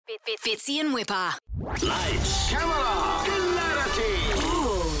Fitzy and Whipper. Lights, camera, clarity.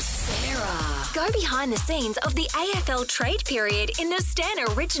 Ooh, Sarah. Go behind the scenes of the AFL trade period in the Stan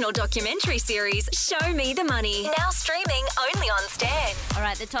original documentary series, Show Me the Money. Now streaming only on Stan. All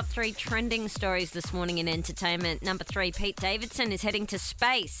right, the top 3 trending stories this morning in entertainment. Number 3, Pete Davidson is heading to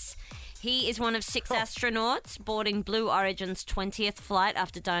space. He is one of 6 astronauts boarding Blue Origin's 20th flight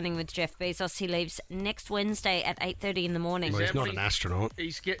after dining with Jeff Bezos. He leaves next Wednesday at 8:30 in the morning. Well, he's not an astronaut.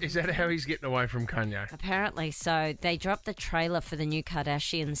 Is that how he's getting away from Kanye? Apparently so. They dropped the trailer for the new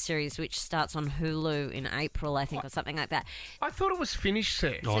Kardashian series, which starts on Hulu in April, I think, or something like that. I thought it was finished,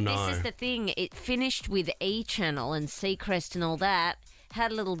 Seth. Oh, So no. this is the thing. It finished with E! Channel and Seacrest and all that.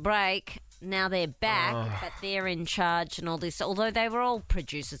 Had a little break. Now they're back, but they're in charge and all this. Although they were all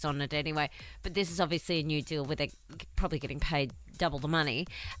producers on it anyway. But this is obviously a new deal where they're probably getting paid double the money.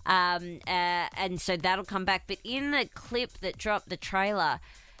 And so that'll come back. But in the clip that dropped the trailer,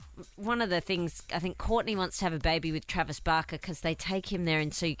 one of the things, I think Courtney wants to have a baby with Travis Barker because they take him there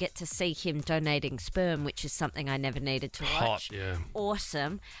and so you get to see him donating sperm, which is something I never needed to watch. Hot, yeah.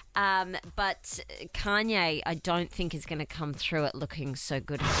 Awesome. But Kanye, I don't think is going to come through it looking so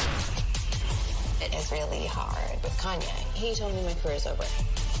good. It is really hard with Kanye. He told me my career's over.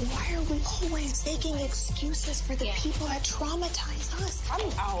 Why are we always making excuses for the people that traumatize us? I'm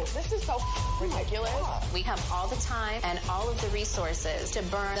out. This is so ridiculous. We have all the time and all of the resources to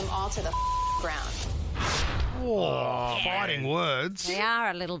burn them all to the ground. Oh, fighting words. They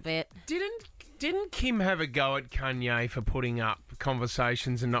are a little bit. Didn't Kim have a go at Kanye for putting up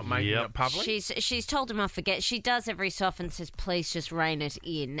conversations and not making it public? She's told him off forget. She does every so often, says, please just rein it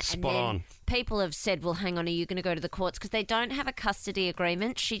in. Spot and then on. people have said, well, hang on, are you going to go to the courts? Because they don't have a custody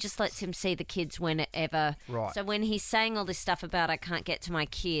agreement. She just lets him see the kids whenever. Right. So when he's saying all this stuff about I can't get to my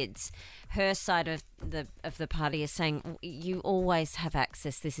kids, her side of the party is saying, you always have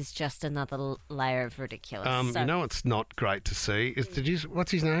access. This is just another layer of ridiculous. You know it's not great to see? What's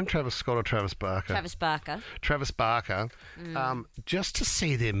his name? Travis Scott or Travis Barker? Travis Barker. Travis Barker. Just to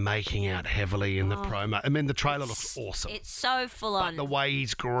see them making out heavily in the promo. I mean, the trailer looks awesome. It's so full on. But the way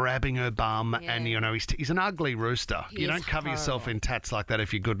he's grabbing her bum and, you know, he's an ugly rooster. He you is don't cover yourself horrible. in tats like that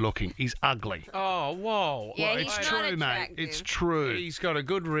if you're good looking. He's ugly. Oh, whoa. Yeah, Well, he's It's not true, mate. attractive. It's true. He's got a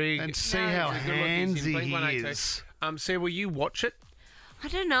good rig. And see No, how He's a good look. He's in handsy Blink-182. he is. Sarah, will you watch it? I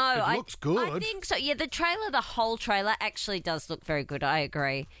don't know. It looks good. I think so. Yeah, the whole trailer actually does look very good. I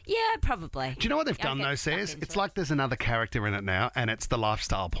agree. Yeah, probably. Do you know what they've I'll done get though, stuck Says? into It's it. like there's another character in it now, and it's the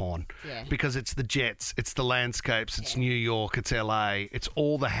lifestyle porn. Yeah. Because it's the jets, it's the landscapes, it's New York, it's LA, it's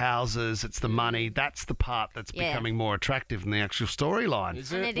all the houses, it's the money. That's the part that's Yeah. becoming more attractive than the actual storyline.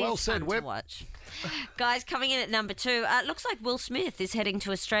 Is And it? it Well is said, fun Whip. to watch. Guys, coming in at number 2, it looks like Will Smith is heading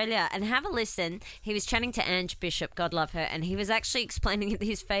to Australia. And have a listen. He was chatting to Ange Bishop, God love her, and he was actually explaining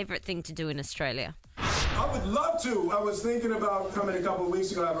his favourite thing to do in Australia. I would love to. I was thinking about coming a couple of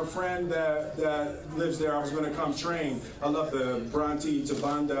weeks ago. I have a friend that lives there. I was going to come train. I love the Bronte to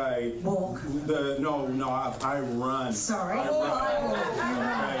Bondi. Walk. I run. Sorry. I run.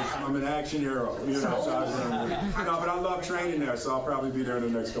 Okay, I'm an action hero, so I run. No, but I love training there, so I'll probably be there in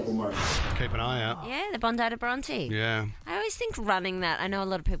the next couple months. Keep an eye out. Yeah, the Bondi to Bronte. Yeah. I always think running that, I know a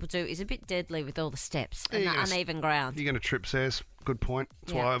lot of people do, is a bit deadly with all the steps and Yeah, the uneven ground. You're going to trip, Says. Good point.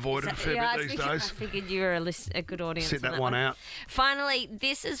 That's why I avoided a fair I bit these figured- days. I figured you were a good audience. Sit on that one out. Finally,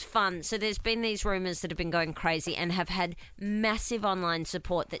 this is fun. So there's been these rumours that have been going crazy and have had massive online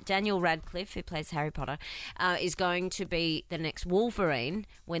support that Daniel Radcliffe, who plays Harry Potter, is going to be the next Wolverine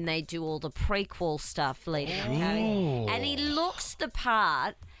when they do all the prequel stuff leading up to Harry. And he looks the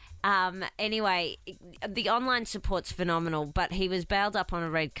part. Anyway, the online support's phenomenal, but he was bailed up on a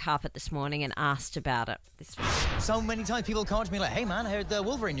red carpet this morning and asked about it. So many times people come up to me like, hey man, I heard the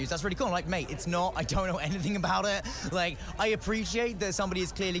Wolverine news, that's really cool. I'm like, mate, it's not, I don't know anything about it. Like, I appreciate that somebody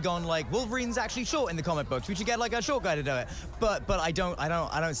has clearly gone like, Wolverine's actually short in the comic books, we should get like a short guy to do it. But I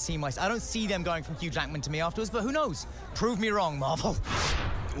don't see them going from Hugh Jackman to me afterwards, but who knows? Prove me wrong, Marvel.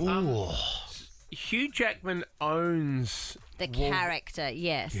 Ooh. Hugh Jackman owns The character,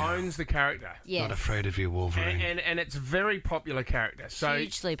 yes. owns the character. Yes. Not afraid of you, Wolverine. And it's a very popular character. So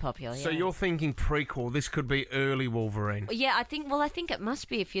Hugely popular, So yeah. you're thinking prequel. This could be early Wolverine. Yeah, I think it must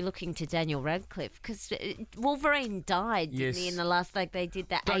be if you're looking to Daniel Radcliffe, because Wolverine died, didn't he, Yes. in the last, they did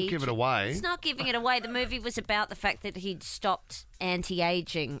that Don't age. give it away. It's not giving it away. The movie was about the fact that he'd stopped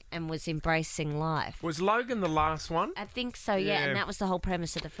anti-aging and was embracing life. Was Logan the last one? I think so, yeah, Yeah. and that was the whole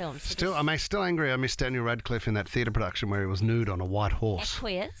premise of the film. So Still, I'm still angry I missed Daniel Radcliffe in that theatre production where he was nude on a white horse.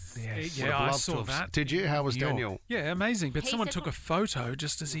 Equus. Would have Yeah, I loved to saw have- that. Did you? How was New York. Daniel? Yeah, amazing. But He's someone a- took a photo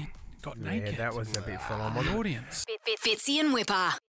just as he got naked. Yeah, that was a bit full on. The audience. Fitzy and Whipper.